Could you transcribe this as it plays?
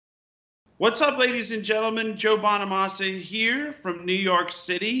What's up, ladies and gentlemen? Joe Bonamassa here from New York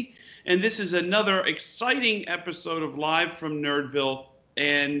City, and this is another exciting episode of Live from Nerdville.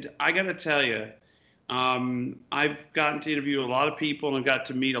 And I got to tell you, I've gotten to interview a lot of people and I've got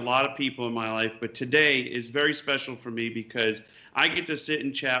to meet a lot of people in my life, but today is very special for me because I get to sit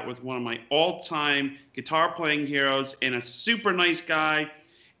and chat with one of my all-time guitar playing heroes and a super nice guy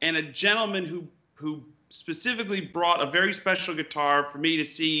and a gentleman who specifically brought a very special guitar for me to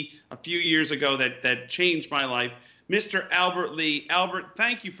see a few years ago that changed my life, Mr. Albert Lee. Albert,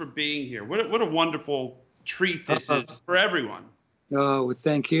 thank you for being here. What a wonderful treat this is for everyone. Oh, well,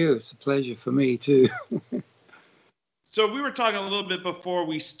 thank you. It's a pleasure for me, too. So we were talking a little bit before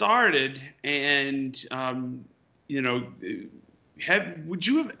we started, and, would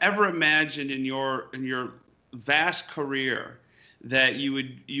you have ever imagined in your vast career that you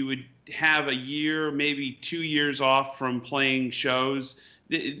would have a year, maybe 2 years off from playing shows?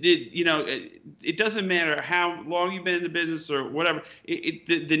 It doesn't matter how long you've been in the business or whatever.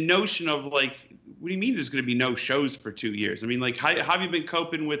 The notion of like, what do you mean there's going to be no shows for 2 years? I mean, like, how have you been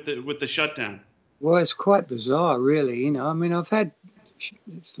coping with the shutdown? Well, it's quite bizarre, really. I mean, I've had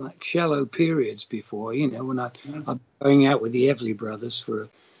it's like shallow periods before. When I'm going out with the Everly Brothers for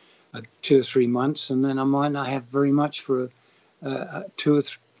 2 or 3 months, and then I might not have very much for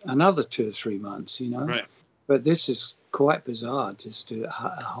another 2 or 3 months. Right. But this is quite bizarre, just to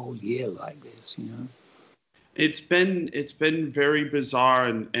a whole year like this. It's been very bizarre,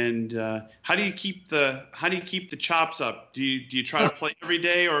 and how do you keep the chops up? Do you try to play every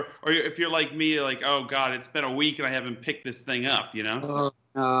day, or if you're like me, you're like, oh God, it's been a week and I haven't picked this thing up, Oh,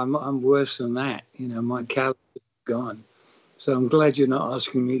 no, I'm worse than that. My calendar is gone. So I'm glad you're not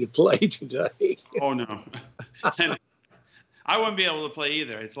asking me to play today. Oh no, I wouldn't be able to play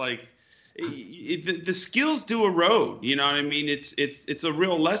either. It's like the skills do erode. You know what I mean? It's a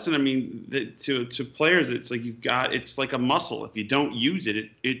real lesson. I mean, to players, it's like it's like a muscle. If you don't use it.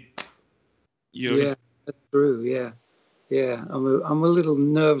 Yeah, that's true. Yeah. I'm a little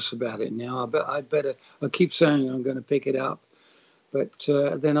nervous about it now. I keep saying I'm going to pick it up, but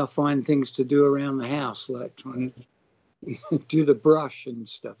then I find things to do around the house, like trying to do the brush and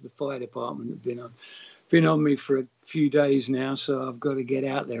stuff. The fire department have been on me for a few days now, so I've got to get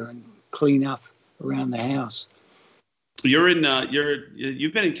out there and clean up around the house. You've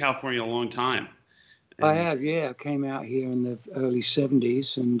been in California a long time. I have, yeah. I came out here in the early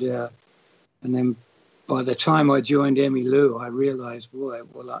 70s, and then by the time I joined Emmylou, I realized, boy,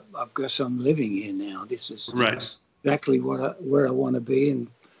 well, I've got some living here now. This is right. Exactly where I want to be, and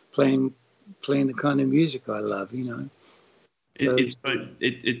playing the kind of music I love.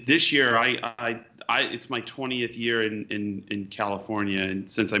 This year, it's my 20th year in California,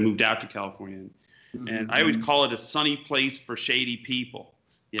 and since I moved out to California, and I always call it a sunny place for shady people,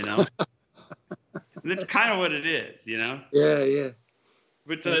 And that's kind of what it is, Yeah.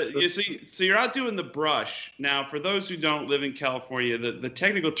 But so you're out doing the brush now. For those who don't live in California, the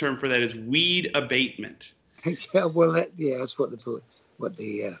technical term for that is weed abatement. Yeah, well, that's what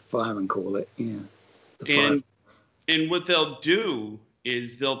the firemen call it. Yeah. And what they'll do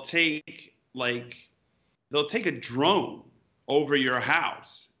is they'll take a drone over your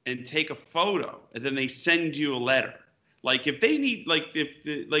house and take a photo, and then they send you a letter. Like if they need,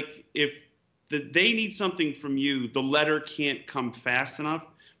 if they need something from you, the letter can't come fast enough.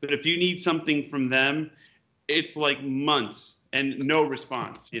 But if you need something from them, it's like months and no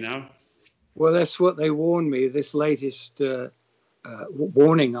response. Well, that's what they warned me. This latest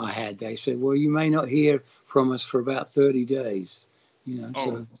warning I had, they said, well, you may not hear from us for about 30 days.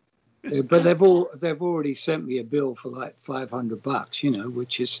 So. But they've already sent me a bill for like $500,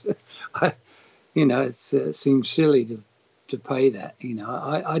 which is, it seems silly to pay that.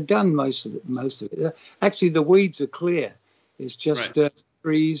 I've done most of it. Actually, the weeds are clear. It's just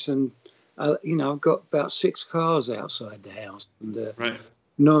trees, and I've got about 6 cars outside the house, and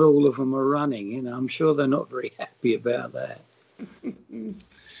not all of them are running. I'm sure they're not very happy about that.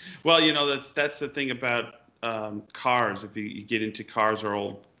 Well, that's the thing about cars. If you get into cars or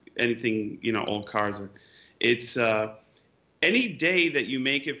old cars, it's any day that you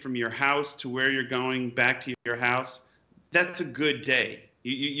make it from your house to where you're going back to your house, that's a good day.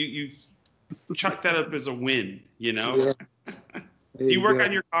 You chalk that up as a win, Yeah. Do you work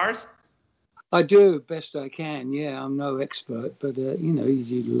on your cars? I do best I can. Yeah, I'm no expert, but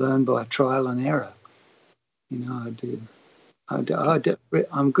you learn by trial and error. I do.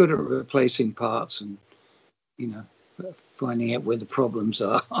 I'm good at replacing parts and finding out where the problems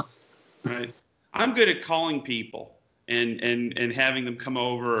are. Right. I'm good at calling people and having them come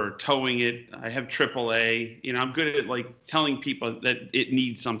over or towing it. I have AAA. I'm good at like telling people that it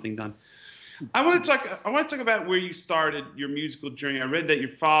needs something done. I want to talk about where you started your musical journey. I read that your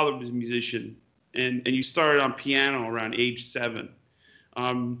father was a musician, and you started on piano around age 7.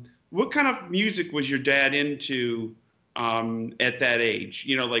 What kind of music was your dad into at that age?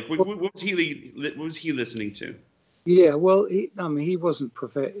 You know, like what was he listening to? Yeah, well, I mean, he wasn't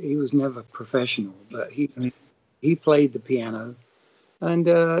he was never professional, but he played the piano, and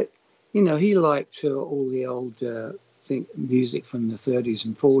you know, he liked all the old music from the 30s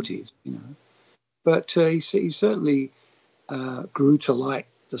and 40s, you know. But he certainly grew to like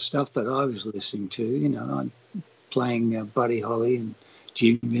the stuff that I was listening to. You know, I'm playing Buddy Holly and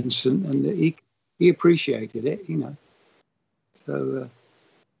Jim Vincent, and he appreciated it. You know, so.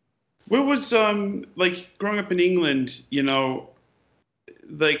 What was like growing up in England? You know,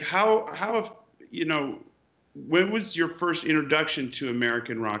 like how you know, when was your first introduction to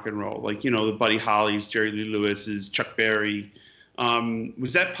American rock and roll? Like, you know, the Buddy Hollys, Jerry Lee Lewis's, Chuck Berry.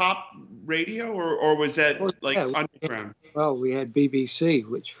 Was that pop radio or was that like underground? Well, we had BBC,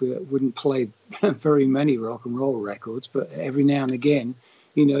 which wouldn't play very many rock and roll records, but every now and again,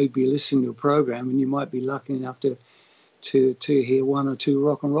 you know, you'd be listening to a program and you might be lucky enough to hear 1 or 2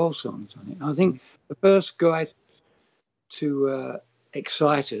 rock and roll songs on it. I think the first guy to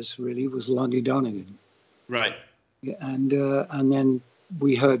excite us really was Lonnie Donegan. Right. And then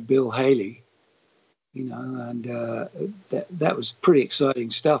we heard Bill Haley, you know, and that was pretty exciting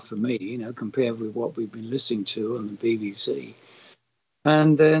stuff for me, you know, compared with what we've been listening to on the BBC.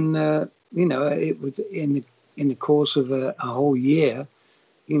 And then, you know, it was in the course of a whole year,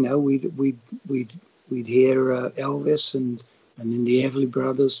 you know, we'd hear Elvis and then the Everly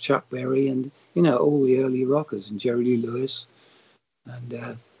Brothers, Chuck Berry, and, you know, all the early rockers, and Jerry Lee Lewis.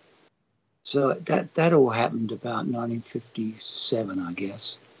 And so that all happened about 1957, I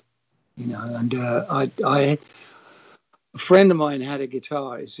guess. You know, and a friend of mine had a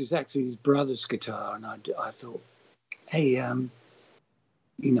guitar. It's actually his brother's guitar, and I thought, hey,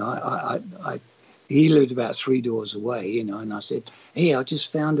 you know, he lived about 3 doors away, you know, and I said, hey, I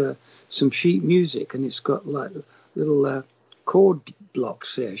just found some sheet music, and it's got like little chord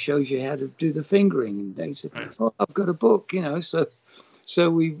blocks there, shows you how to do the fingering. And they said, oh, I've got a book, you know. So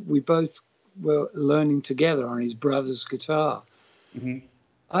we both were learning together on his brother's guitar. Mm-hmm.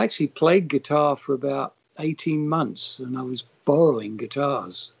 I actually played guitar for about 18 months, and I was borrowing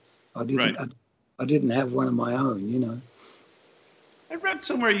guitars. I didn't have one of my own, you know. I read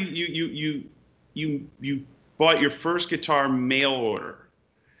somewhere you bought your first guitar mail order,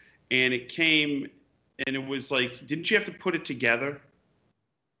 and it came, and it was like, didn't you have to put it together?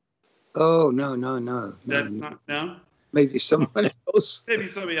 Oh, no. That's not, no? Maybe someone else. Maybe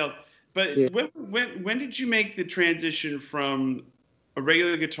somebody else. But yeah. When did you make the transition from a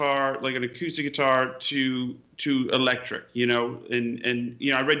regular guitar, like an acoustic guitar, to electric? You know, and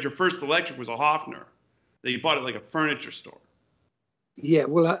you know, I read your first electric was a Hofner. That you bought it like a furniture store. Yeah,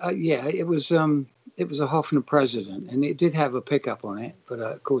 well, it was a Hofner President, and it did have a pickup on it, but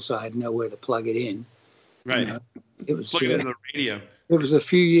of course I had nowhere to plug it in. Right. You know, it was plug it into the radio. It was a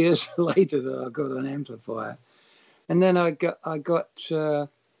few years later that I got an amplifier, and then I got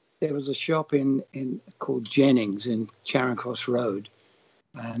there was a shop in called Jennings in Charing Cross Road,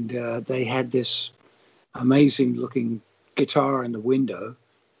 and they had this amazing looking guitar in the window.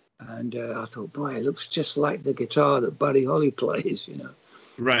 And I thought, boy, it looks just like the guitar that Buddy Holly plays, you know.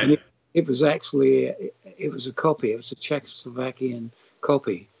 Right. And it was actually, it was a copy. It was a Czechoslovakian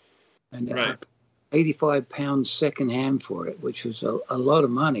copy. And right. £85 secondhand for it, which was a lot of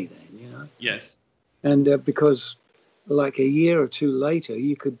money then, you know. Yes. And because like a year or two later,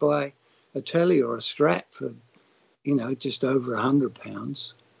 you could buy a Telly or a Strat for, you know, just over £100.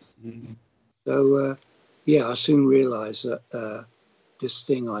 Mm-hmm. So, I soon realized that this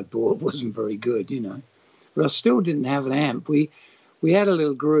thing I bought wasn't very good, you know. But I still didn't have an amp. We had a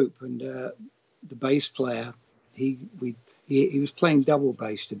little group, and the bass player, he was playing double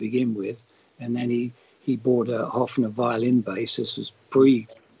bass to begin with, and then he bought a Hofner violin bass. This was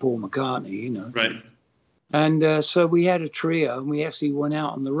pre-Paul McCartney, you know. Right. And so we had a trio, and we actually went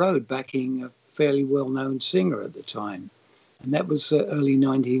out on the road backing a fairly well-known singer at the time, and that was early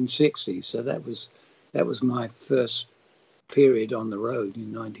 1960s. So that was my first period on the road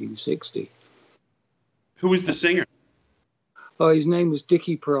in 1960. Who was the singer? Oh, his name was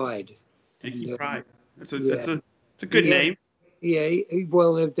Dickie Pride. Dickie Pride. That's a good name. Yeah.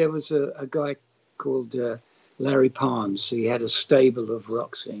 Well, there was a guy called Larry Palms. He had a stable of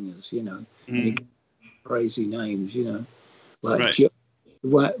rock singers, you know, crazy names, you know, like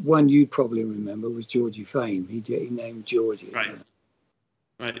one you'd probably remember was Georgie Fame. He named Georgie. Right.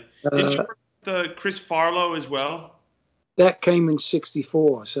 Right. Did you work with Chris Farlow as well? That came in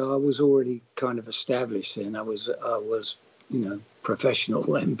 '64, so I was already kind of established then. I was, professional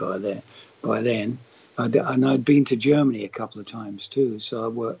then by then. And I'd been to Germany a couple of times too.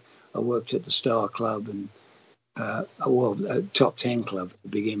 So I worked at the Star Club and a Top Ten Club to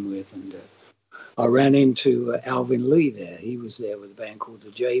begin with, and I ran into Alvin Lee there. He was there with a band called the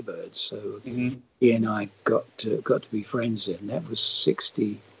Jaybirds. So he and I got to be friends then. That was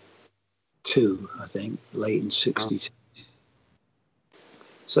 '62, I think, late in '62.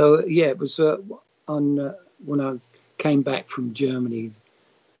 So yeah, it was when I came back from Germany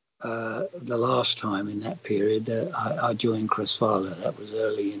the last time in that period. I joined Chris Farlow. That was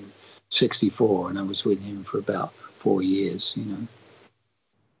early in '64, and I was with him for about 4 years.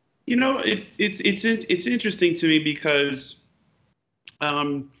 It's interesting to me because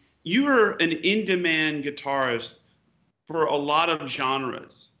you were an in-demand guitarist for a lot of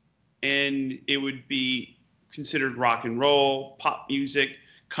genres, and it would be considered rock and roll, pop music,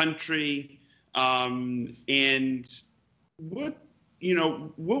 country, and what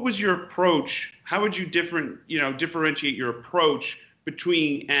was your approach? How would you differentiate your approach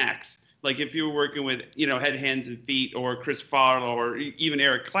between acts? Like if you were working with, Head, Hands and Feet or Chris Farlow or even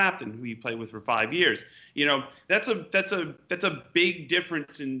Eric Clapton, who you played with for 5 years, that's a big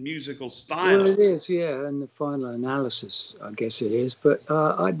difference in musical styles. Well, it is, yeah, and the final analysis, I guess it is. But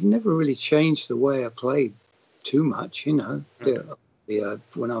I'd never really changed the way I played too much, when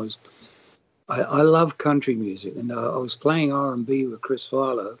I love country music, and I was playing R&B with Chris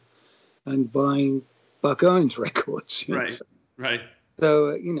Farlow and buying Buck Owens records. Right.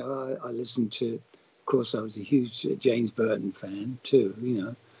 So, I listened to, of course, I was a huge James Burton fan too,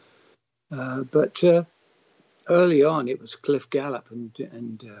 but early on it was Cliff Gallup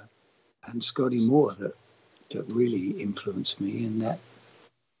and Scotty Moore that really influenced me, and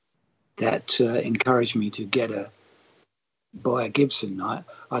that encouraged me to buy a Gibson. I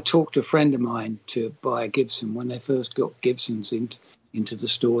talked a friend of mine to buy a Gibson when they first got Gibsons into the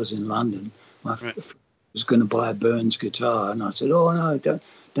stores in London. Was going to buy a Burns guitar, and I said, "Oh no,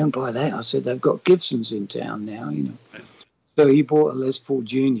 don't buy that." I said, "They've got Gibsons in town now, Right. So he bought a Les Paul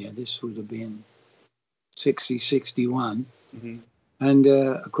Junior. This would have been 60, 61. And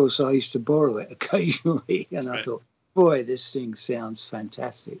of course, I used to borrow it occasionally, and I thought, "Boy, this thing sounds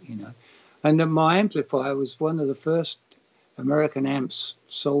fantastic," And my amplifier was one of the first American amps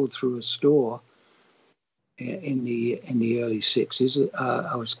sold through a store in the early '60s.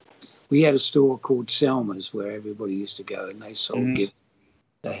 We had a store called Selma's where everybody used to go, and they sold Gibsons.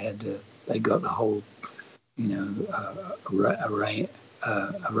 They got the whole, array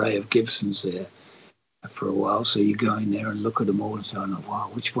of Gibsons there for a while. So you go in there and look at them all and say, "Oh, wow,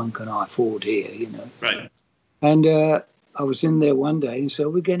 which one can I afford here?" Right. And I was in there one day and said,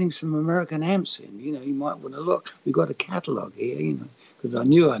 "We're getting some American amps in. You might want to look. We've got a catalogue here, because I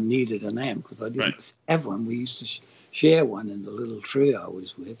knew I needed an amp because I didn't have one. We used to share one in the little trio I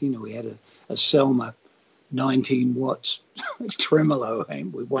was with. We had a Selma 19 watts tremolo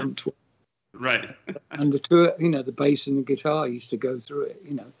amp with 112. Right. And the bass and the guitar used to go through it.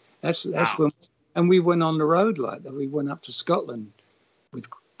 That's wow. when, and we went on the road like that. We went up to Scotland with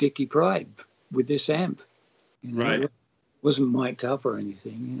Dickie Pride with this amp. Right. It wasn't mic'd up or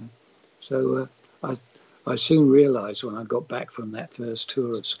anything. So I soon realised when I got back from that first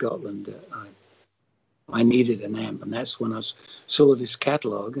tour of Scotland that I needed an amp, and that's when I saw this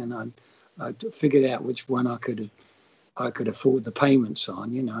catalogue, and I figured out which one I could afford the payments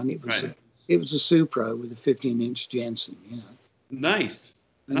on, and it was it was a Supro with a 15-inch Jensen, Nice.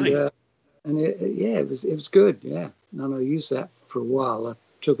 And it was good, yeah. And I used that for a while. I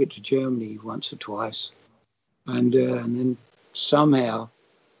took it to Germany once or twice, and then somehow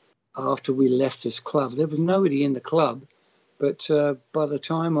after we left this club, there was nobody in the club, but by the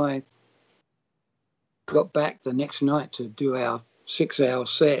time I got back the next night to do our 6-hour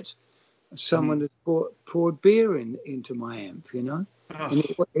set, someone had poured beer into my amp, and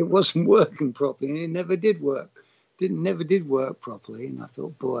it wasn't working properly, and it never did work. Never did work properly, and I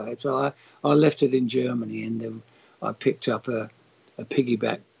thought, boy. So I left it in Germany, and then I picked up a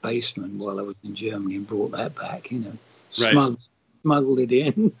piggyback Bassman while I was in Germany and brought that back, smuggled it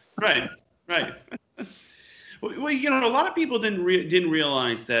in. Right. Well, a lot of people didn't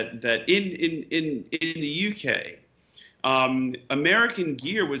realize that in the UK, American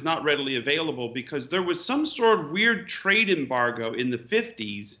gear was not readily available because there was some sort of weird trade embargo in the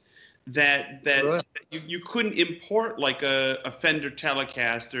 50s that you couldn't import like a Fender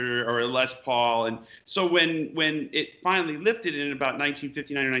Telecaster or a Les Paul. And so when it finally lifted in about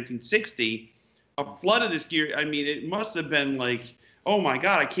 1959 or 1960, a flood of this gear, it must have been like, oh my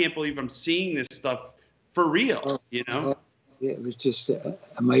God, I can't believe I'm seeing this stuff for real. You know? Oh, yeah, it was just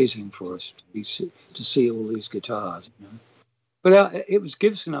amazing for us to see all these guitars. You know? But it was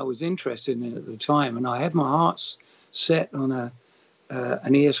Gibson I was interested in at the time, and I had my heart set on an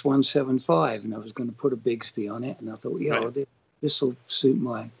ES-175, and I was going to put a Bigsby on it, and I thought, yeah, Right. well, this will suit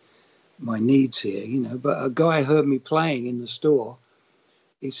my needs here, you know. But a guy heard me playing in the store.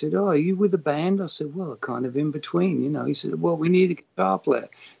 He said, "Oh, are you with a band?" I said, "Well, kind of in between, you know." He said, "Well, we need a guitar player."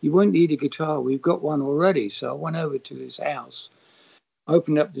 "You won't need a guitar. We've got one already." So I went over to his house,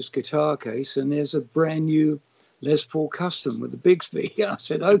 opened up this guitar case, and there's a brand new Les Paul Custom with a Bigsby. I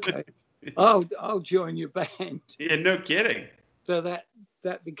said, "Okay, I'll join your band." Yeah, no kidding. So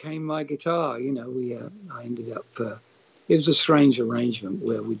that became my guitar. You know, I ended up. It was a strange arrangement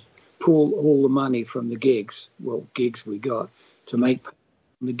where we pull all the money from the gigs we got to make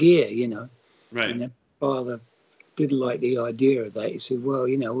the gear. You know, Right. and then father didn't like the idea of that. He said, "Well,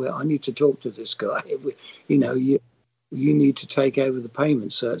 you know, I need to talk to this guy. You know, you need to take over the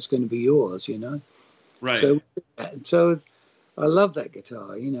payment, so it's going to be yours." You know, Right. So I love that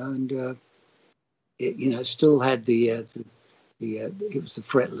guitar. You know, and it, you know, still had it was the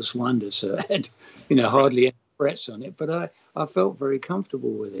fretless wonder, so it had, you know, hardly any frets on it, but I felt very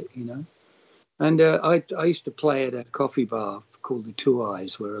comfortable with it, you know. And I used to play at a coffee bar called the Two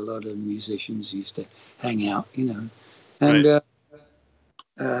Eyes, where a lot of musicians used to hang out, you know. And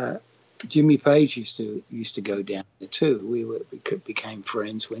right. Jimmy Page used to go down there too. We became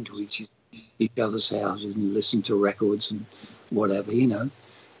friends, went to each other's houses and listened to records and whatever, you know.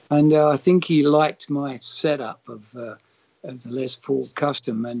 And I think he liked my setup of the Les Paul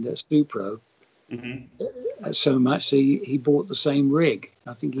Custom and Supro so much, so he bought the same rig.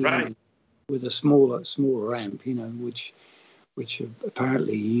 I think he ended with a smaller amp, you know, which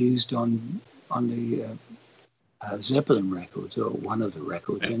apparently he used on the Zeppelin records, or one of the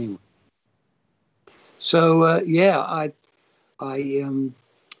records anyway. So I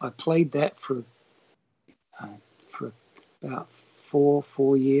played that for about 3 or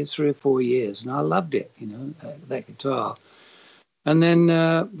 4 years, and I loved it, you know, that guitar. And then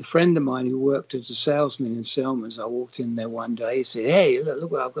a friend of mine who worked as a salesman in Selmers, I walked in there one day. He said, "Hey,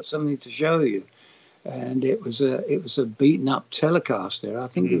 look, I've got something to show you." And it was a beaten up Telecaster. I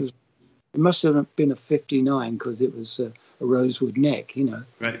think it must have been a 59 because it was a rosewood neck, you know.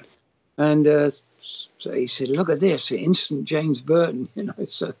 Right. And so he said, "Look at this, instant James Burton," you know.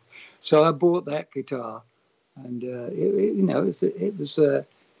 So I bought that guitar, and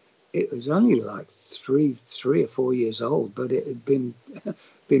it was only like 3 or 4 years old, but it had been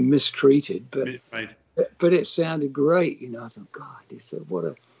mistreated. But it sounded great, you know. I thought, God,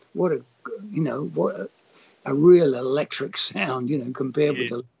 what a real electric sound, you know, compared with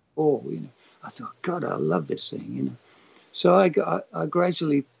the Paul, you know. I thought, God, I love this thing, you know. So I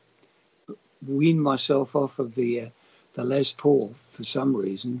gradually weaned myself off of the Les Paul for some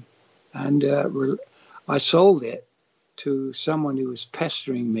reason, and I sold it to someone who was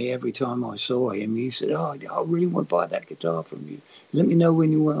pestering me every time I saw him. He said, "Oh, I really want to buy that guitar from you. Let me know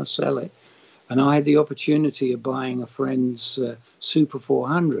when you want to sell it." And I had the opportunity of buying a friend's Super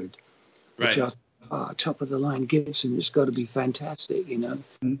 400, which I thought, top of the line Gibson, it's got to be fantastic, you know.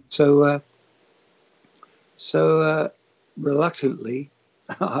 So reluctantly,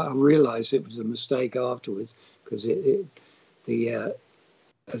 I realized it was a mistake afterwards, because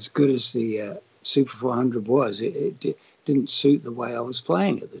as good as the Super 400 was, it didn't suit the way I was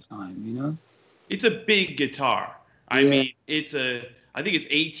playing at the time, you know. It's a big guitar. I mean, I think it's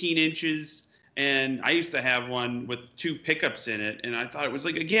 18 inches, and I used to have one with 2 pickups in it, and I thought it was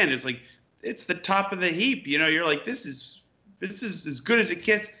like, again, it's the top of the heap, you know. You're like, this is as good as it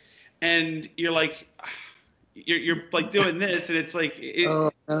gets, and you're like, you're like doing this, and it's like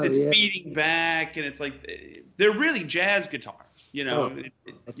it's beating back, and it's like they're really jazz guitars, you know.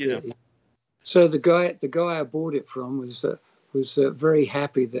 You know. So the guy I bought it from was very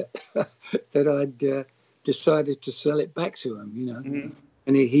happy that that I'd decided to sell it back to him, you know.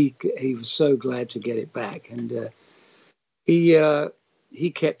 And he was so glad to get it back, and he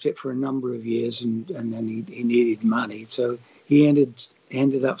kept it for a number of years, and then he needed money, so he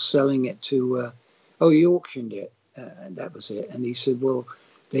ended up selling it to. He auctioned it, and that was it. And he said, "Well,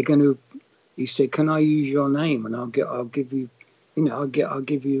 they're going to." He said, "Can I use your name, and I'll give you, you know, I'll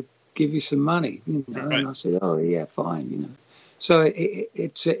give you some money, you know." And I said, "Oh yeah, fine, you know." So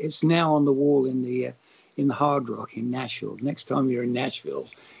it's now on the wall in the Hard Rock in Nashville. Next time you're in Nashville,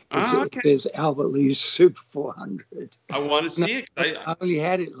 it says Albert Lee's Super 400. I want to see it. I only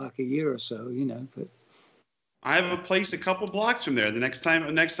had it like a year or so, you know, but. I have a place a couple blocks from there. The next time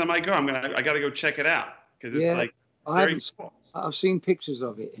I go, I got to go check it out, because it's like very cool. I've seen pictures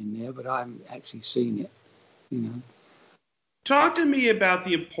of it in there, but I haven't actually seen it. you know. Talk to me about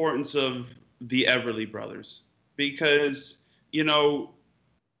the importance of the Everly Brothers, because you know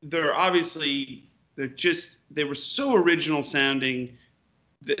they were so original sounding.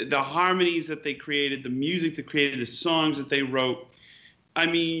 The harmonies that they created, the music they created, the songs that they wrote. I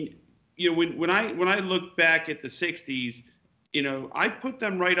mean, you know, when I look back at the '60s, you know, I put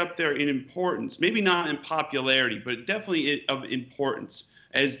them right up there in importance. Maybe not in popularity, but definitely of importance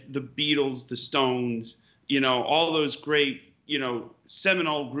as the Beatles, the Stones, you know, all those great, you know,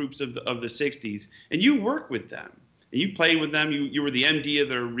 seminal groups of the '60s. And you worked with them, and you played with them. You were the MD of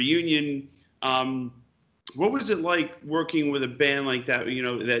their reunion. What was it like working with a band like that? You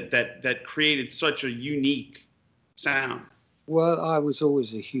know, that created such a unique sound. Well, I was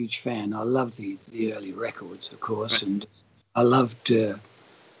always a huge fan. I loved the early records, of course, and I loved.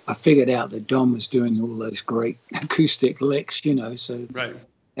 I figured out that Don was doing all those great acoustic licks, you know, so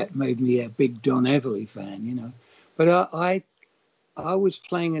that made me a big Don Everly fan, you know. But I was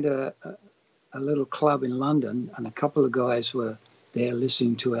playing at a little club in London, and a couple of guys were there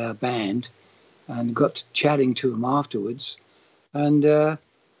listening to our band, and got to chatting to them afterwards, and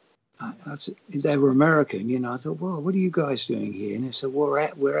they were American, you know. I thought, well, what are you guys doing here? And they said,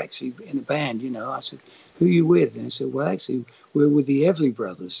 we're actually in a band, you know. I said, who are you with? And they said, well, actually, we're with the Everly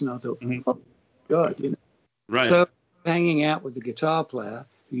Brothers. And I thought, oh, God, you know. Right. So hanging out with the guitar player,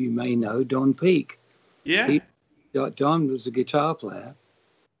 who you may know, Don Peake. Yeah. Don was the guitar player,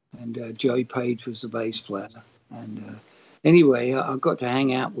 and Joey Page was the bass player. And anyway, I got to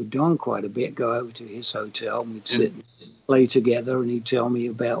hang out with Don quite a bit, go over to his hotel, and we'd sit and play together, and he'd tell me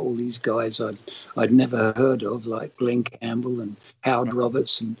about all these guys I'd never heard of, like Glenn Campbell and Howard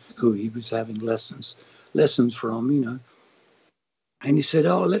Robertson, who he was having lessons from, you know. And he said,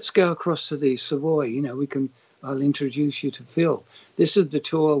 oh, let's go across to the Savoy, you know, I'll introduce you to Phil. This is the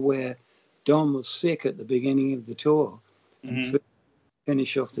tour where Don was sick at the beginning of the tour, and Phil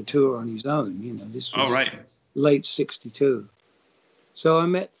finished off the tour on his own, you know. This was late '62. So I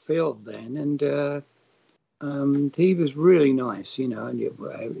met Phil then, and he was really nice, you know, and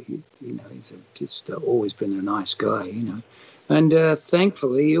he's just always been a nice guy, you know. And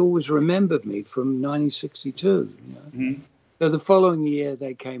thankfully, he always remembered me from 1962, you know. So the following year,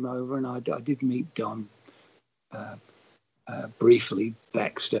 they came over, and I did meet Don briefly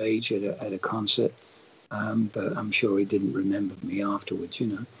backstage at a concert, but I'm sure he didn't remember me afterwards, you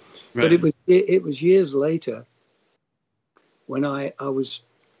know. But it was years later when I was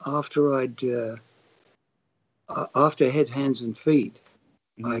after Head, Hands and Feet,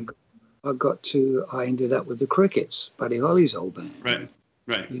 I ended up with the Crickets, Buddy Holly's old band.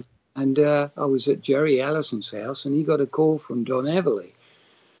 Right. And I was at Jerry Allison's house, and he got a call from Don Everly,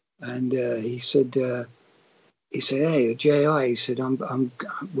 and he said, "Hey, J.I.," he said,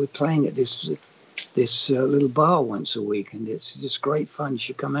 we're playing at this little bar once a week, and it's just great fun. You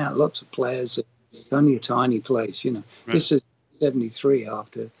should come out. Lots of players. It's only a tiny place, you know. This is '73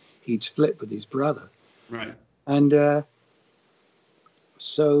 after he'd split with his brother. Right. And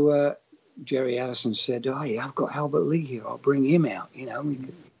so Jerry Allison said, oh, yeah, I've got Albert Lee here. I'll bring him out, you know.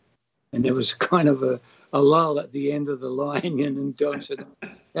 And there was kind of a lull at the end of the line, and Don said,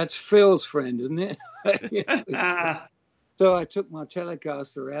 that's Phil's friend, isn't it? You know, so I took my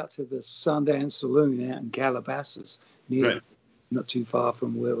Telecaster out to the Sundance Saloon out in Calabasas, not too far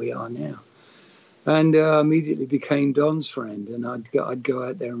from where we are now. And immediately became Don's friend, and I'd go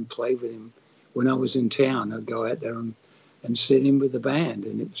out there and play with him. When I was in town, I'd go out there and sit in with the band,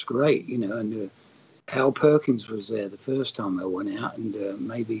 and it was great, you know. And Al Perkins was there the first time I went out, and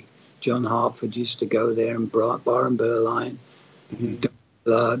maybe John Hartford used to go there, and Byron Berline, Don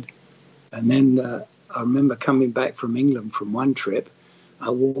Blood. And then I remember coming back from England from one trip. I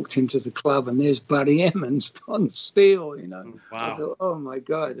walked into the club, and there's Buddy Emmons on steel, you know. Wow. I thought, oh, my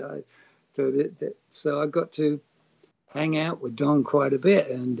God. So I got to hang out with Don quite a bit,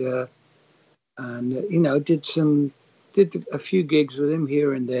 and you know, did a few gigs with him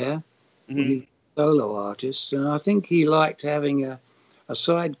here and there, when he was a solo artist. And I think he liked having a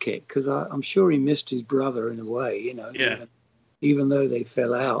sidekick, because I'm sure he missed his brother in a way, you know, even though they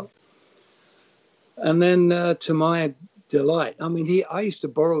fell out. And then to my delight, I mean, I used to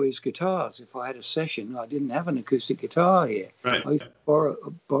borrow his guitars if I had a session. I didn't have an acoustic guitar here. Right. I used to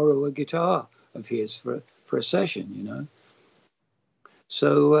borrow a guitar of his for a session, you know.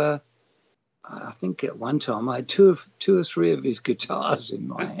 So I think at one time I had two or three of his guitars in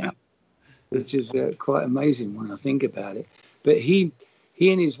my house, which is quite amazing when I think about it. But he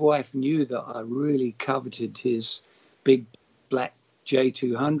and his wife knew that I really coveted his big black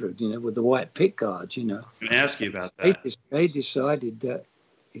J200, you know, with the white pick guards, you know. I'm going to ask you about that. They decided that,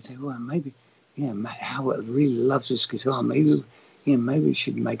 he said, well, maybe yeah, Albert really loves this guitar. Maybe, maybe we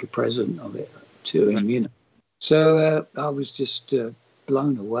should make a present of it to him, you know. So I was just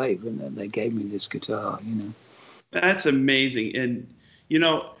blown away when they gave me this guitar, you know. That's amazing. And,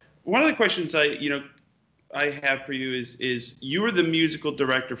 one of the questions I have for you is you were the musical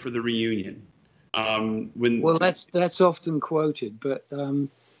director for the reunion. Well, that's often quoted, but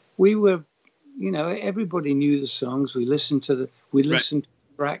we were, everybody knew the songs. We listened to the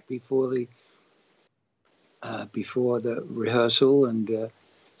track before the rehearsal, and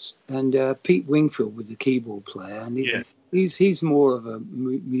Pete Wingfield was the keyboard player, and he's more of a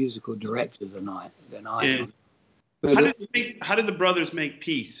musical director than I am. But how did the brothers make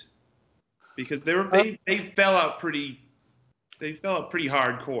peace? Because they fell out pretty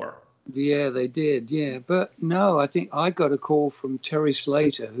hardcore. Yeah, they did. Yeah, but no, I think I got a call from Terry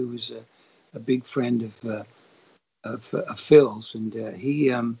Slater, who was a big friend of Phil's, and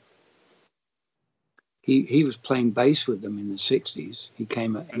he was playing bass with them in the '60s. He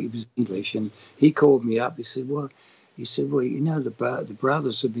was English, and he called me up. He said, well, the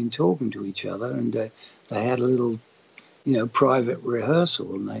brothers have been talking to each other, and they had a little, private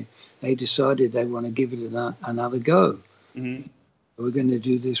rehearsal, and they decided they want to give it another go. Mm-hmm. We're going to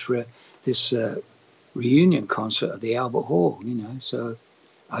do this reunion concert at the Albert Hall, So,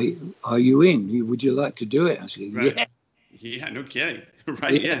 are you in? Would you like to do it? I said, right. Yeah. Yeah, no kidding.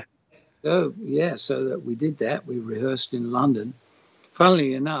 Right, yeah. So that we did that. We rehearsed in London.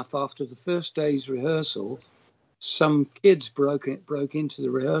 Funnily enough, after the first day's rehearsal, some kids broke into the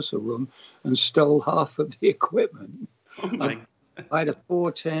rehearsal room and stole half of the equipment. Oh my! I had a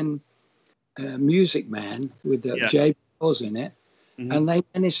 410 Music Man with the J bells in it, mm-hmm. and they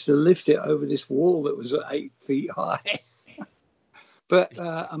managed to lift it over this wall that was 8 feet high. But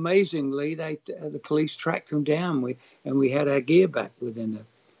amazingly, the police tracked them down. We had our gear back within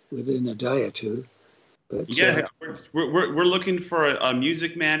a day or two. But, we're looking for a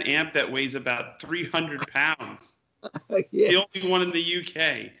Music Man amp that weighs about 300 pounds. Yeah. The only one in the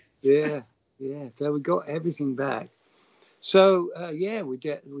UK. Yeah. So we got everything back. So we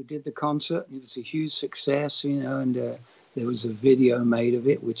did the concert. It was a huge success, and there was a video made of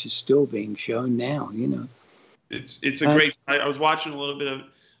it, which is still being shown now. It's a great. I was watching a little bit of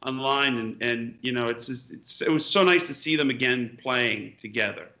online, and it was so nice to see them again playing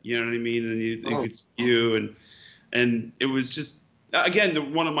together. You know what I mean? And it's you and it was just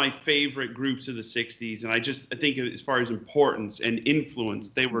again one of my favorite groups of the '60s. And I think as far as importance and influence,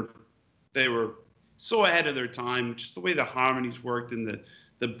 they were so ahead of their time. Just the way the harmonies worked and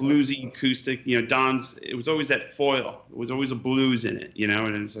the bluesy acoustic. Don's. It was always that foil. It was always a blues in it.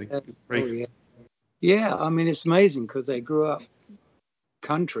 And it's like it's great. Oh, yeah. Yeah, I mean, it's amazing because they grew up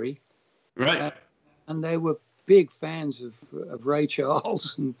country. Right. And they were big fans of Ray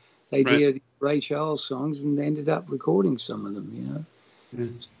Charles, and they did Ray Charles songs, and they ended up recording some of them,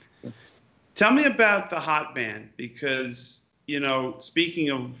 Yeah. Tell me about the Hot Band, because, speaking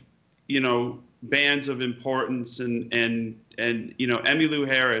of, bands of importance and Emmylou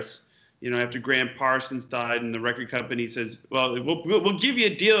Harris, after Graham Parsons died, and the record company says, well, we'll give you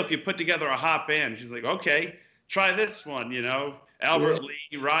a deal if you put together a hot band. She's like, okay, try this one, Albert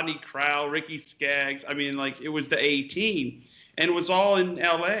Lee, Rodney Crowell, Ricky Skaggs. I mean, it was the A-Team, and it was all in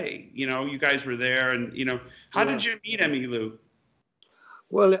L.A. You guys were there, and, how did you meet Emmylou?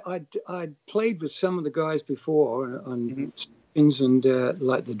 Well, I'd played with some of the guys before on things, and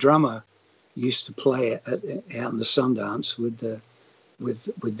like the drummer used to play out in the Sundance with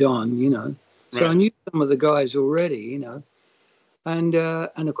Don, So I knew some of the guys already, and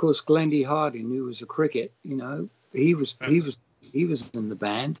of course Glendy Harding, who was a cricket, he was in the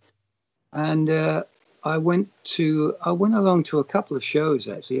band, and I went along to a couple of shows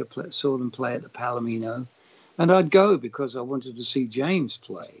actually. I saw them play at the Palomino, and I'd go because I wanted to see James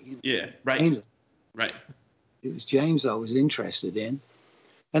play. Yeah, right. Right. It was James I was interested in,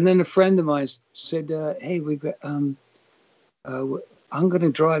 and then a friend of mine said, "Hey, we've got I'm going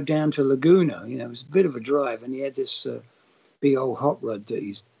to drive down to Laguna." It was a bit of a drive, and he had this big old hot rod that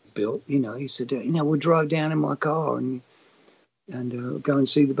he's built. He said, we'll drive down in my car and go and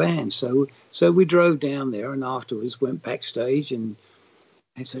see the band. So we drove down there, and afterwards went backstage, and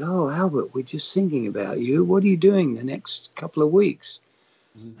I said, "Oh, Albert, we're just thinking about you. What are you doing the next couple of weeks?"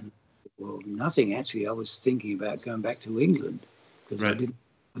 Mm-hmm. And, well, nothing actually. I was thinking about going back to England because I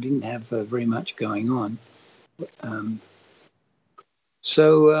didn't have very much going on. And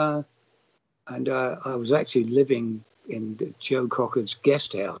I was actually living in Joe Cocker's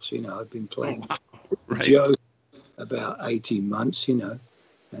guest house. I'd been playing with Joe about 18 months, and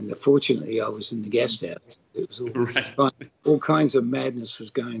fortunately I was in the guest house. It was all kinds of madness was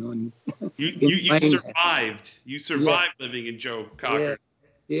going on You survived. You survived living in Joe Cocker.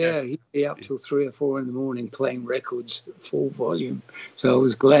 Yeah, he'd be up till 3 or 4 in the morning playing records at full volume. So I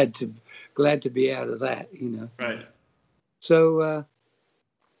was glad to be out of that, you know. Right. So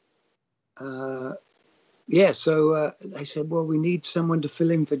they said, well, we need someone to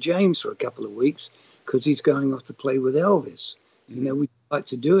fill in for James for a couple of weeks because he's going off to play with Elvis. You know, we'd like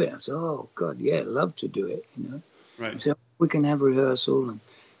to do it. I said, oh God, yeah, love to do it. You know. Right. So we can have rehearsal and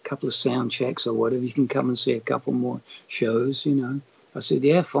a couple of sound checks or whatever. You can come and see a couple more shows, you know. I said,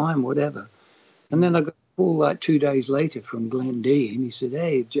 yeah, fine, whatever. And then I got a call like 2 days later from Glenn D, and he said,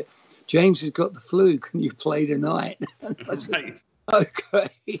 hey, James has got the flu. Can you play tonight? And I said, okay.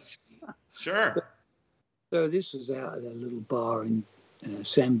 Sure. So this was out at a little bar in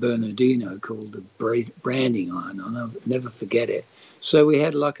San Bernardino called the Branding Iron. I'll never forget it. So we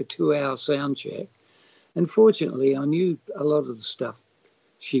had like a 2-hour sound check. And fortunately, I knew a lot of the stuff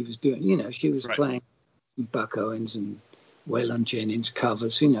she was doing. You know, she was playing Buck Owens and Waylon Jennings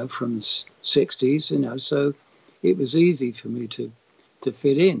covers, you know, from the 60s, you know. So it was easy for me to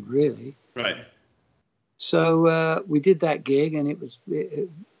fit in, really. Right. So we did that gig, and it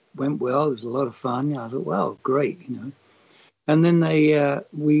went well. It was a lot of fun. I thought, well, great, you know. And then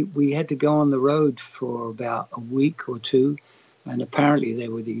we had to go on the road for about a week or two, and apparently there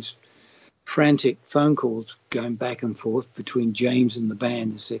were these frantic phone calls going back and forth between James and the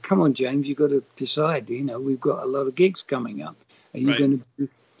band. They said, come on, James, you've got to decide, you know, we've got a lot of gigs coming up. Are you going to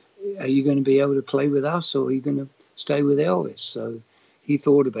be able to play with us, or are you going to stay with Elvis? So he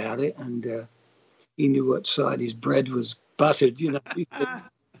thought about it, and he knew what side his bread was buttered, you know. He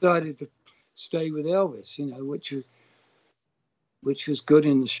decided to stay with Elvis, you know, which was good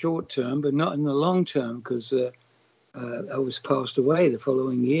in the short term, but not in the long term, because Elvis passed away the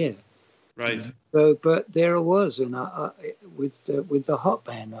following year. Right. So, but there it was, and I with the hot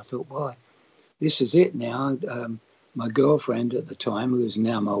band, I thought, why, this is it now. My girlfriend at the time, who is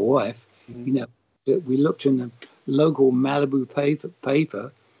now my wife, you know, we looked in the local Malibu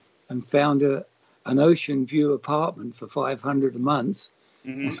paper and found an ocean view apartment for $500 a month,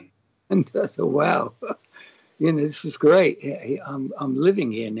 and I thought, wow, you know, this is great. I'm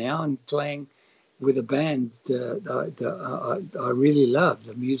living here now and playing with a band that I really love,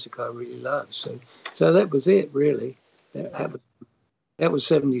 the music I really love. So that was it, really. That was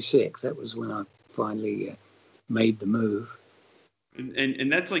 76. That was when I finally made the move.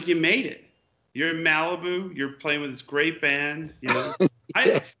 And that's like you made it. You're in Malibu. You're playing with this great band. You know.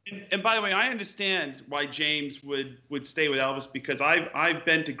 Yeah. And by the way, I understand why James would stay with Elvis, because I've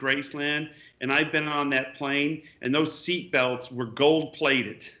been to Graceland and I've been on that plane, and those seat belts were gold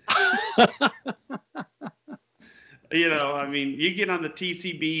plated. You know, I mean, you get on the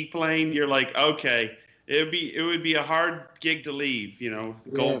TCB plane, you're like, okay, it would be a hard gig to leave, you know,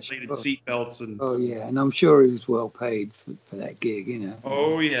 gold plated seat belts and. Oh yeah, and I'm sure he was well paid for that gig, you know.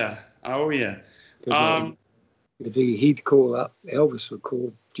 Oh yeah. He'd call up, Elvis would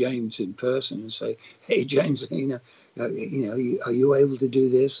call James in person and say, hey, James, you know, are you able to do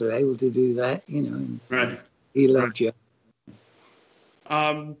this or able to do that? You know, and right. He loved you.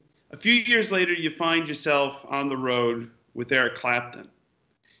 A few years later, you find yourself on the road with Eric Clapton.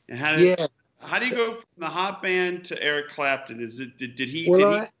 And how do you go from the hot band to Eric Clapton? Did he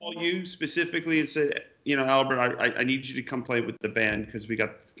call you specifically and say, you know, Albert, I need you to come play with the band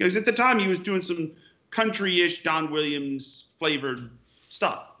because at the time he was doing some country-ish Don Williams flavored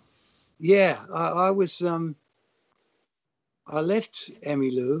stuff. Yeah, I was. I left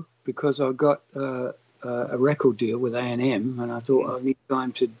Emmylou because I got a record deal with A&M, and I thought I need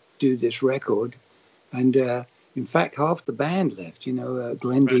time to do this record. And in fact, half the band left. You know,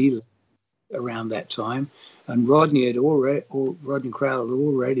 Glenn D left around that time, and Rodney Crowell had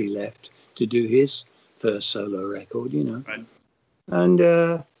already left to do his first solo record. You know, and.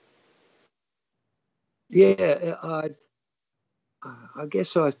 I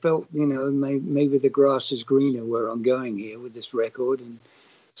guess I felt, you know, maybe the grass is greener where I'm going here with this record. And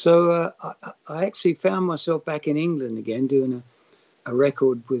so I actually found myself back in England again doing a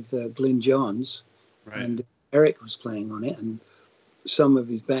record with Glyn Johns. Right. And Eric was playing on it and some of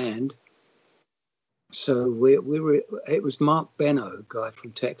his band. So it was Mark Benno, a guy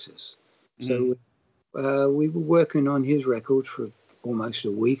from Texas. So we were working on his record for almost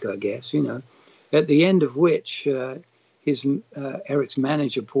a week, I guess, you know. At the end of which, Eric's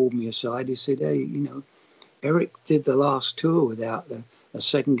manager pulled me aside. He said, "Hey, you know, Eric did the last tour without a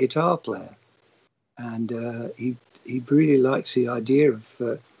second guitar player, and he really likes the idea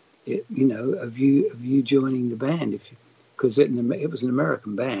of you joining the band, because it was an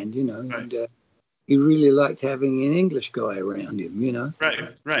American band, you know, and he really liked having an English guy around him, you know."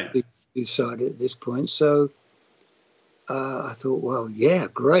 Right. decided at this point. So I thought, well, yeah,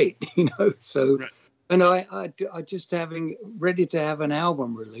 great, So, Right. and I just having ready to have an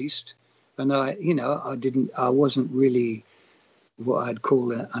album released, and I wasn't really what I'd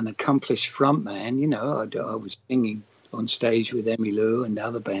call an accomplished frontman. I was singing on stage with Emmylou and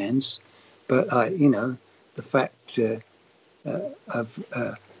other bands, but the fact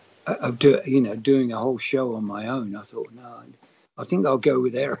of doing a whole show on my own, I thought, no, I think I'll go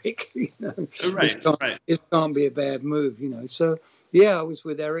with Eric. Right. This can't be a bad move. So yeah, I was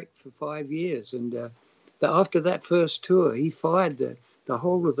with Eric for 5 years, and after that first tour, he fired the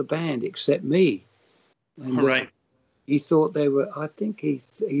whole of the band except me. And Right. he thought they were. I think he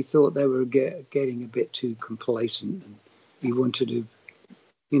thought they were getting a bit too complacent, and he wanted to,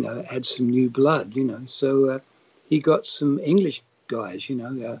 add some new blood. So he got some English guys.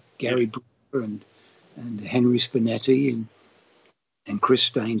 Gary Brewer and Henry Spinetti and Chris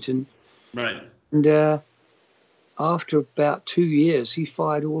Stainton. Right. And after about 2 years, he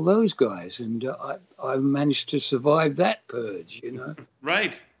fired all those guys, and I managed to survive that purge.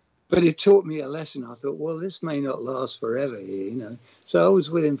 Right. But it taught me a lesson. I thought, well, this may not last forever here, So I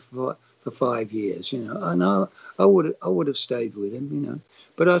was with him for 5 years, and I would have stayed with him,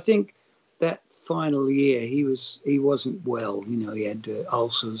 But I think that final year he wasn't well, he had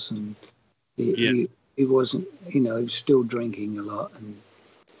ulcers, and he wasn't, still drinking a lot,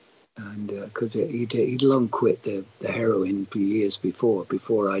 and because he'd long quit the heroin for years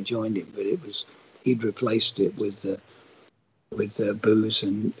before I joined him, but he'd replaced it with booze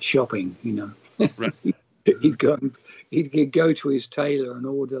and shopping, Right. he'd go to his tailor and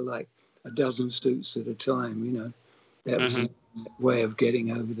order like a dozen suits at a time, That was his way of getting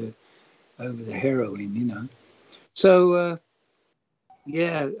over the heroin, So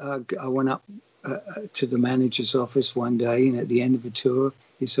I went up to the manager's office one day, and at the end of the tour,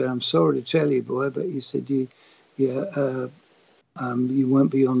 he said, "I'm sorry to tell you, boy, but he said you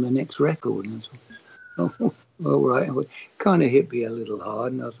won't be on the next record." And I thought, "Oh, all right." It kind of hit me a little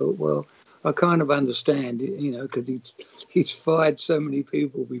hard, and I thought, well, I kind of understand, because he's fired so many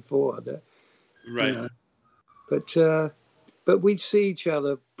people before that. Right. But we'd see each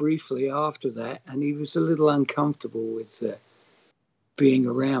other briefly after that, and he was a little uncomfortable with being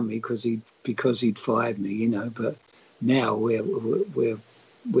around me because he'd fired me, But now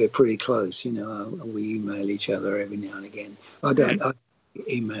we're pretty close, We email each other every now and again. I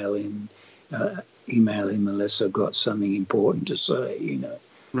email him unless I've got something important to say,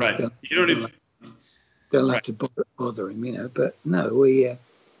 Right. You don't even. Don't like to bother him, But no,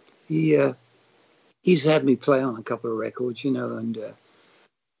 he's had me play on a couple of records, and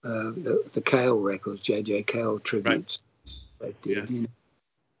the Cale records, J.J. Cale tributes. They did,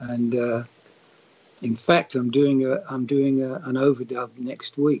 And in fact, I'm doing an overdub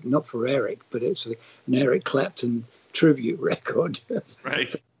next week, not for Eric, but it's an Eric Clapton tribute record.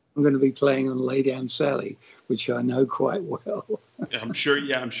 Right. I'm going to be playing on "Lay Down Sally," which I know quite well. I'm sure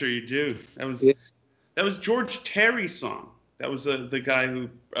you do. That was George Terry's song. That was the guy who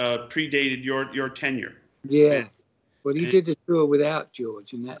predated your tenure. Yeah. Well, he did the tour without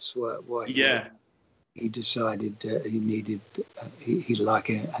George, and that's why. Yeah. He decided he'd like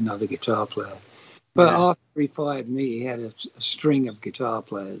another guitar player. But after he fired me, he had a string of guitar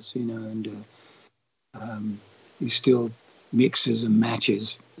players, and he still mixes and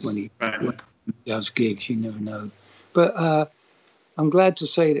matches when he does gigs. You never know. But I'm glad to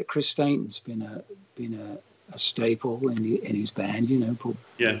say that Chris Stainton's been a staple in his band.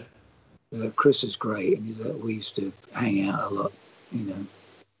 Yeah. Chris is great, and we used to hang out a lot.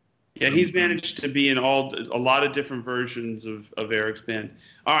 Yeah, he's managed to be in a lot of different versions of Eric's band.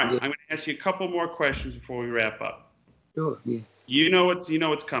 All right, I'm going to ask you a couple more questions before we wrap up. Sure. Yeah. You know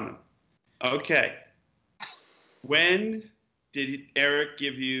what's coming. Okay. When did Eric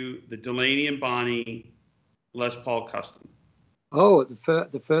give you the Delaney and Bonnie Les Paul Custom? Oh, at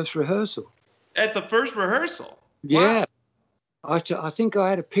the first rehearsal. At the first rehearsal? Yeah. Wow. I think I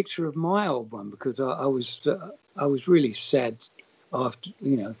had a picture of my old one because I was really sad after,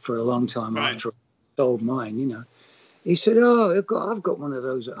 for a long time after I sold mine, He said, "Oh, I've got one of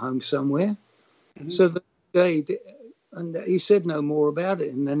those at home somewhere." Mm-hmm. So the day, and he said no more about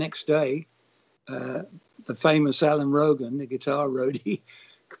it. And the next day, the famous Alan Rogan, the guitar roadie,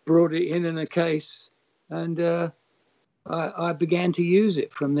 brought it in a case, and I began to use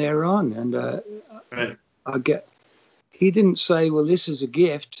it from there on. And he didn't say, "Well, this is a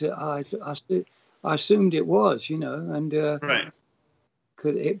gift." I assumed it was, and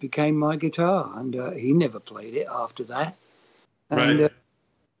it became my guitar, and he never played it after that. And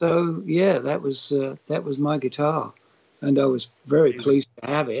so yeah, that was my guitar, and I was very pleased to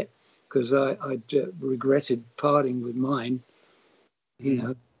have it. because I regretted parting with mine,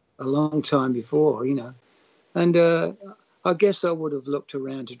 a long time before, and I guess I would have looked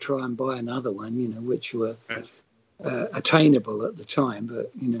around to try and buy another one, which were attainable at the time,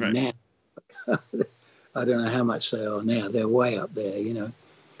 but now I don't know how much they are now. They're way up there,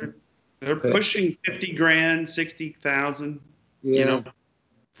 They're pushing 50 grand, 60,000,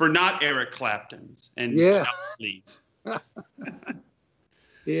 for not Eric Clapton's and Scott Lee's.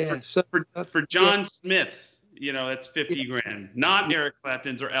 For John Smith's, that's 50 grand, not Eric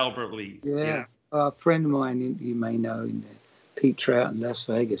Clapton's or Albert Lee's. Yeah. A friend of mine, you may know, Pete Trout in Las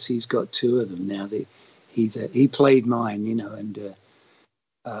Vegas, he's got two of them now. He played mine, and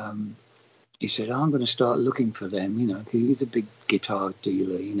he said, I'm going to start looking for them. He's a big guitar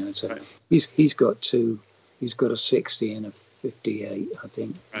dealer, so he's got two. He's got a 60 and a 58, I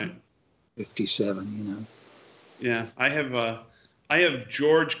think. Right. 57, Yeah, I have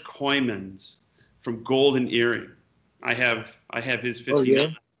George Koymans from Golden Earring. I have his 50. Oh, yeah?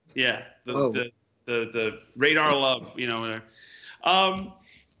 Yeah. The Radar Love,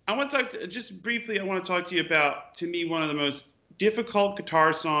 I want to talk just briefly. I want to talk to you about, to me, one of the most difficult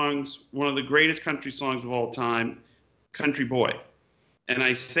guitar songs, one of the greatest country songs of all time, Country Boy. And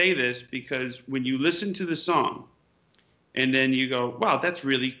I say this because when you listen to the song and then you go, wow, that's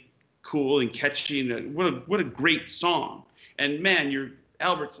really cool and catchy, and what a great song. And man,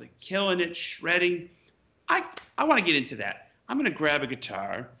 Albert's like killing it, shredding. I want to get into that. I'm going to grab a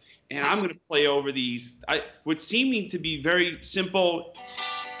guitar and I'm going to play over these, what seeming to be very simple.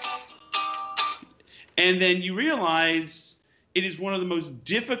 And then you realize it is one of the most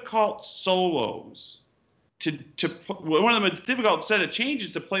difficult solos one of the most difficult set of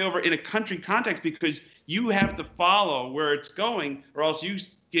changes to play over in a country context, because you have to follow where it's going, or else you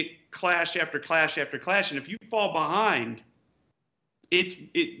get clash after clash after clash. And if you fall behind,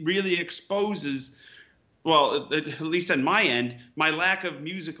 it really exposes, well, at least on my end, my lack of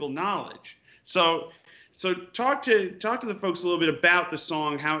musical knowledge. So talk to the folks a little bit about the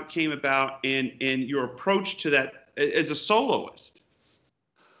song, how it came about, and your approach to that as a soloist.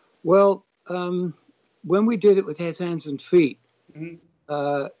 Well, when we did it with Heads, Hands, and Feet,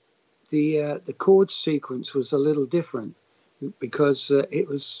 the chord sequence was a little different, because it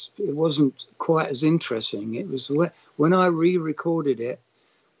wasn't quite as interesting. It was when I re-recorded it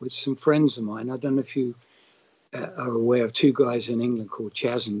with some friends of mine. I don't know if you are aware of two guys in England called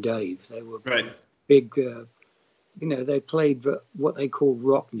Chaz and Dave. They were big. They played what they called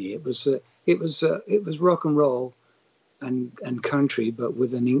rockney. It was rock and roll and country, but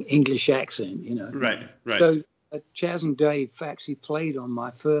with an English accent. Right. So Chaz and Dave actually played on my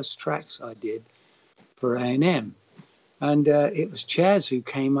first tracks I did for A&M, and it was Chaz who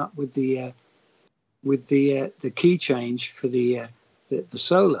came up with the key change for the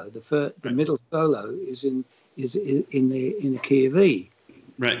solo. The middle solo is in the key of E.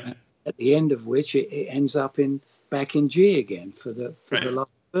 Right. At the end of which it ends up back in G again for the last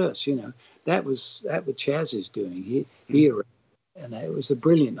verse. That was Chaz's doing. And it was a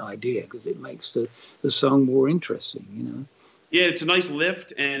brilliant idea, because it makes the song more interesting. Yeah, it's a nice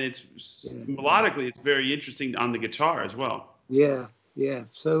lift, and it's melodically it's very interesting on the guitar as well. Yeah.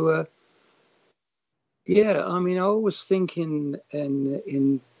 So I mean, I always think in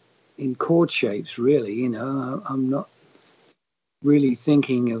chord shapes, really. I'm not really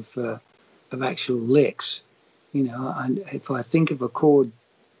thinking of actual licks. And if I think of a chord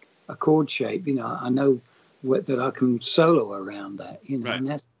shape, I know that I can solo around that.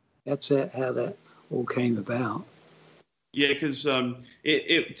 And that's how that all came about. Yeah, because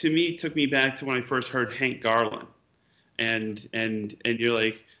it to me took me back to when I first heard Hank Garland, and you're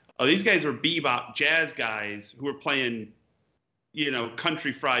like, oh, these guys are bebop jazz guys who are playing,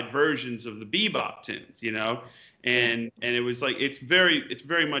 country fried versions of the bebop tunes, and it was like it's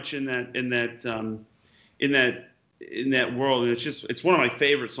very much in that world, and it's one of my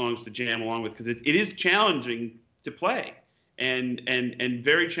favorite songs to jam along with, because it is challenging to play and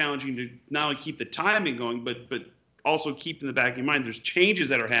very challenging to not only keep the timing going, but also keep in the back of your mind there's changes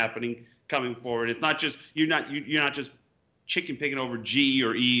that are happening coming forward. It's not just you're not just chicken picking over G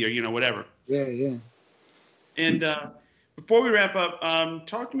or E or whatever. Yeah. And before we wrap up,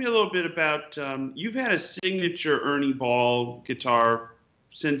 talk to me a little bit about you've had a signature Ernie Ball guitar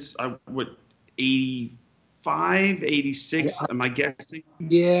since 85, 86, am I guessing?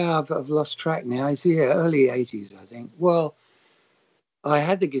 Yeah, I've lost track now. It's early 80s, I think. Well, I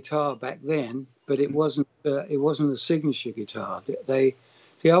had the guitar back then, but it wasn't a signature guitar. I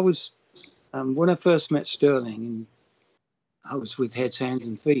was when I first met Sterling, and I was with Heads, Hands,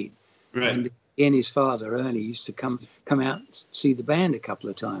 and Feet. Right. he and his father Ernie used to come out and see the band a couple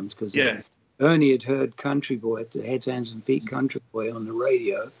of times because Ernie had heard Country Boy, the Heads, Hands and Feet Country Boy on the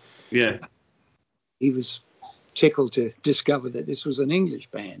radio. Yeah. He was tickled to discover that this was an English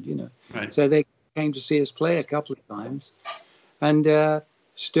band, you know. Right. So they came to see us play a couple of times. And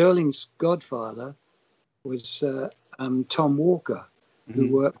Sterling's godfather was Tom Walker, who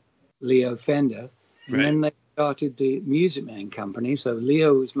worked with Leo Fender. And then they started the Music Man Company. So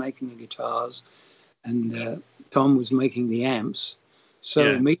Leo was making the guitars and Tom was making the amps.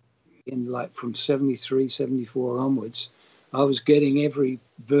 So me, from 73, 74 onwards, I was getting every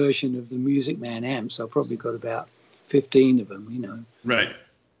version of the Music Man amps. I probably got about 15 of them, you know. Right.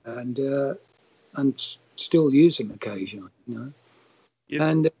 And still using occasionally, you know. Yep.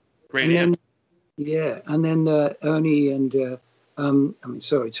 And then Ernie and Tom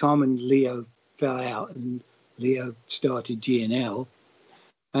and Leo fell out, and Leo started G&L,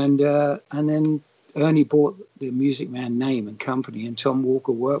 and then Ernie bought the Music Man name and company, and Tom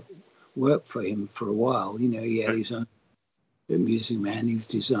Walker worked for him for a while. You know, he had his own Music Man. He was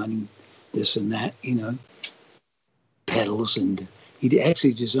designing this and that, you know, pedals, and he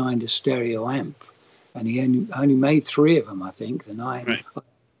actually designed a stereo amp, and he only made 3 of them, I think. And I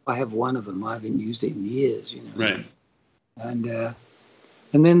have one of them. I haven't used it in years, you know. Right.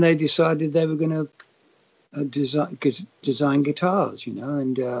 And then they decided they were going to design guitars, you know,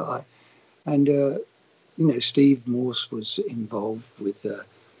 and you know, Steve Morse was involved with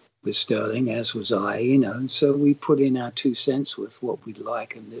Sterling, as was I, you know, and so we put in our 2 cents with what we'd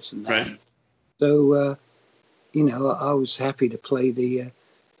like and this and that. Right. So, you know, I was happy to play the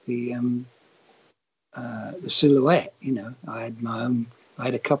Silhouette, you know. I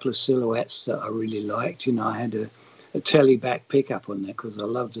had a couple of Silhouettes that I really liked, you know. I had a teleback pickup on there because I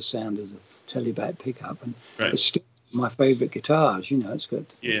love the sound of the teleback pickup, and it's still my favorite guitars, you know. It's got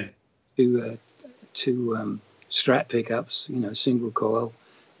two Strat pickups, you know, single coil,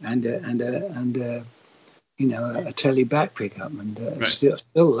 and you know, a teleback pickup, and still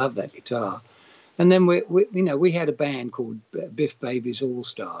love that guitar. And then we had a band called Biff Baby's All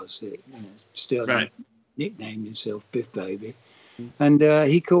Stars that, you know, Sterling nicknamed himself Biff Baby, and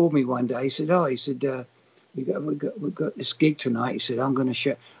he called me one day. He said, we've got this gig tonight. He said, I've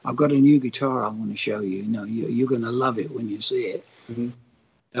got a new guitar I want to show you. You know, you're going to love it when you see it.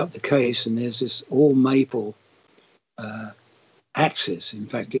 Up the case, and there's this all maple Axis. In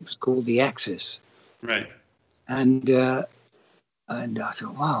fact, it was called the Axis. Right. And I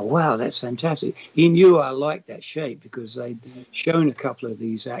thought, wow, that's fantastic. He knew I liked that shape because they'd shown a couple of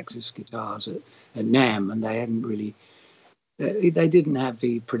these Axis guitars at NAMM, and they hadn't really. They didn't have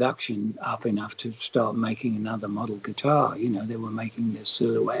the production up enough to start making another model guitar. You know, they were making the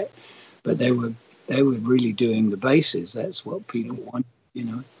Silhouette, but they were really doing the basses. That's what people wanted, you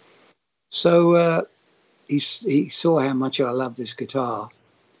know. So he saw how much I loved this guitar,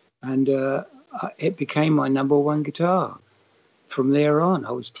 and it became my number 1 guitar. From there on,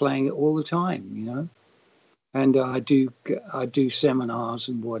 I was playing it all the time, you know. And I do seminars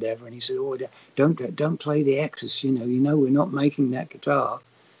and whatever. And he said, "Oh, don't play the Axis. You know, we're not making that guitar.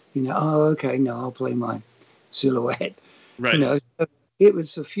 You know, oh, okay, no, I'll play my Silhouette." Right. You know, so it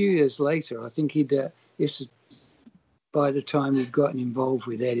was a few years later. I think by the time he'd gotten involved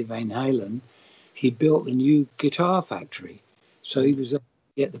with Eddie Van Halen, he built a new guitar factory. So he was able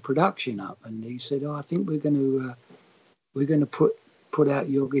to get the production up, and he said, "Oh, I think we're going to put out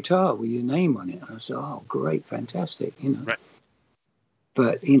your guitar with your name on it." And I said, "Oh, great, fantastic," you know. Right.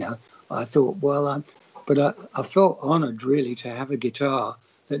 But, you know, I thought, well, I felt honored really to have a guitar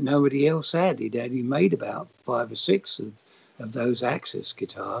that nobody else had. He made about 5 or 6 of those Axis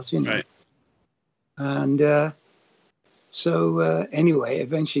guitars, you know. Right. And so anyway,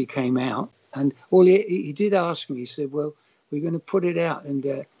 eventually came out, and he did ask me, he said, "Well, we're going to put it out,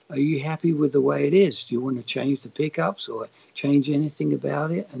 and are you happy with the way it is? Do you want to change the pickups or change anything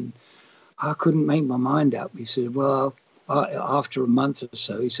about it?" And I couldn't make my mind up. He said, "Well, after a month or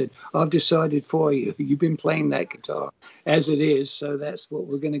so, he said, I've decided for you. You've been playing that guitar as it is, so that's what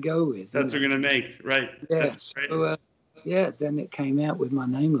we're going to go with." That's what we're going to make, right? Yeah. That's great. So, then it came out with my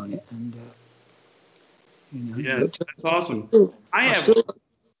name on it, and you know. Yeah, that's awesome. I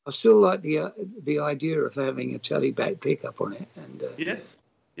still like the idea of having a teleback pickup on it, and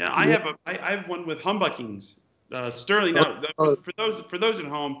I have one with humbuckings. Sterling. Now, for those at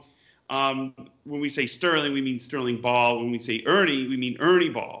home, when we say Sterling, we mean Sterling Ball. When we say Ernie, we mean Ernie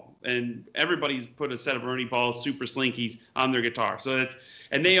Ball. And everybody's put a set of Ernie Ball Super Slinkies on their guitar. So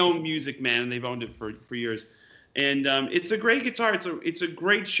and they own Music Man, and they've owned it for years. And it's a great guitar. It's a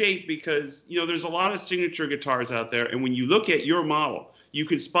great shape because, you know, there's a lot of signature guitars out there. And when you look at your model, you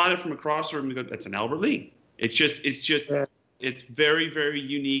can spot it from across the room and go, that's an Albert Lee. It's just, Yeah. it's very, very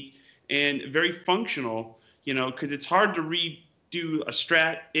unique and very functional, you know, because it's hard to redo a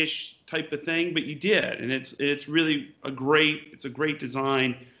Strat-ish type of thing, but you did, and it's really a great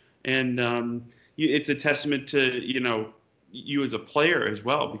design, and it's a testament to, you know, you as a player as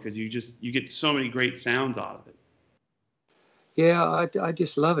well, because you get so many great sounds out of it. Yeah, I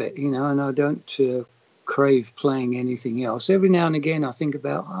just love it, you know, and I don't crave playing anything else. Every now and again, I think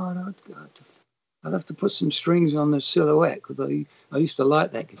about, no, I'd have to put some strings on the Silhouette, because I used to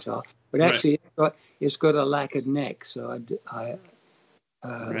like that guitar, but actually it's got a lacquered neck, so I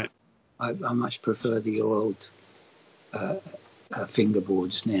much prefer the old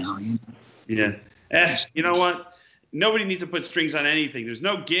fingerboards now. You know? Yeah. You know what? Nobody needs to put strings on anything. There's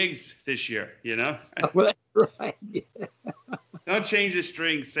no gigs this year, you know? Well, that's right. Yeah. Don't change the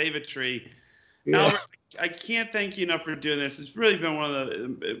strings. Save a tree. Yeah. Albert, I can't thank you enough for doing this. It's really been one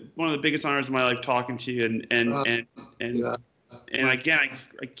of the biggest honors of my life talking to you, and again,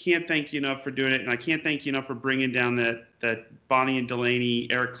 I can't thank you enough for doing it, and I can't thank you enough for bringing down that Bonnie and Delaney,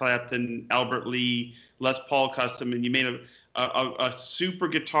 Eric Clapton, Albert Lee, Les Paul custom, and you made a super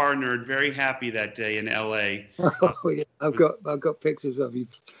guitar nerd very happy that day in L.A. Oh yeah, I've got pictures of you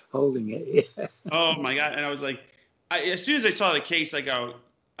holding it. Yeah. Oh my God! And I was like, as soon as I saw the case, I go,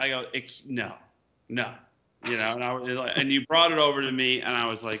 no, you know, and you brought it over to me, and I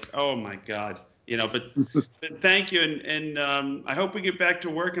was like, oh my God. You know, but thank you, and I hope we get back to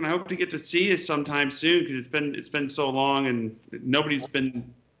work, and I hope to get to see you sometime soon, because it's been so long, and nobody's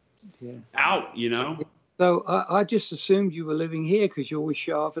been out, you know. So I just assumed you were living here because you always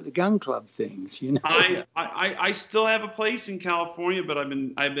show up at the gun club things, you know. I still have a place in California, but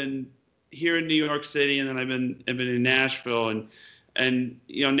I've been here in New York City, and then I've been in Nashville, and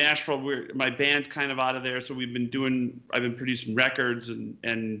you know, Nashville, my band's kind of out of there, so I've been producing records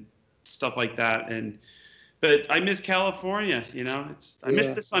and stuff like that, but I miss California, you know. I miss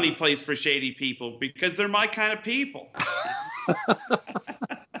the sunny place for shady people, because they're my kind of people.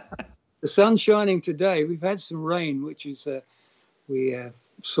 The sun's shining today. We've had some rain, which is we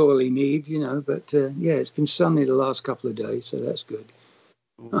sorely need, you know, but it's been sunny the last couple of days, so that's good.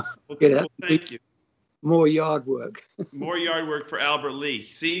 Well, thank you. More yard work. More yard work for Albert Lee.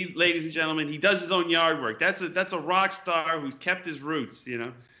 See, ladies and gentlemen, he does his own yard work. That's a rock star who's kept his roots, you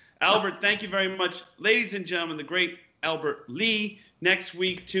know. Albert, thank you very much. Ladies and gentlemen, the great Albert Lee. Next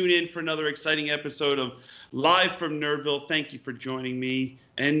week, tune in for another exciting episode of Live from Nerdville. Thank you for joining me,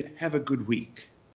 and have a good week.